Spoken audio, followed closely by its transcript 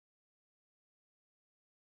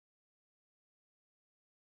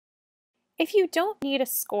If you don't need a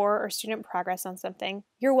score or student progress on something,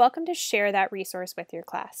 you're welcome to share that resource with your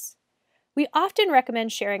class. We often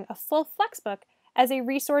recommend sharing a full Flexbook as a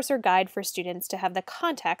resource or guide for students to have the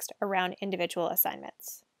context around individual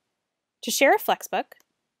assignments. To share a Flexbook,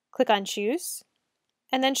 click on Choose,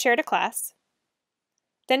 and then Share to Class.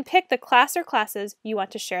 Then pick the class or classes you want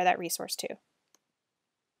to share that resource to.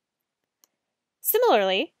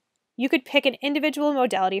 Similarly, you could pick an individual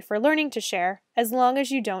modality for learning to share as long as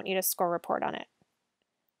you don't need a score report on it.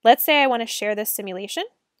 Let's say I want to share this simulation.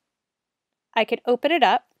 I could open it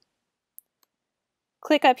up,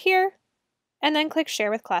 click up here, and then click Share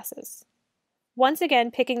with Classes. Once again,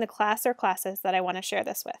 picking the class or classes that I want to share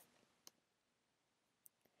this with.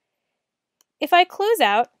 If I close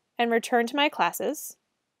out and return to my classes,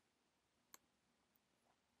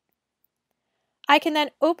 I can then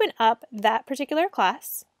open up that particular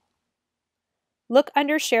class, look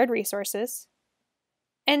under Shared Resources,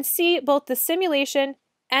 and see both the simulation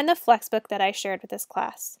and the Flexbook that I shared with this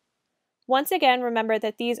class. Once again, remember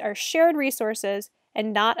that these are shared resources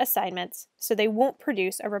and not assignments, so they won't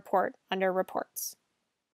produce a report under Reports.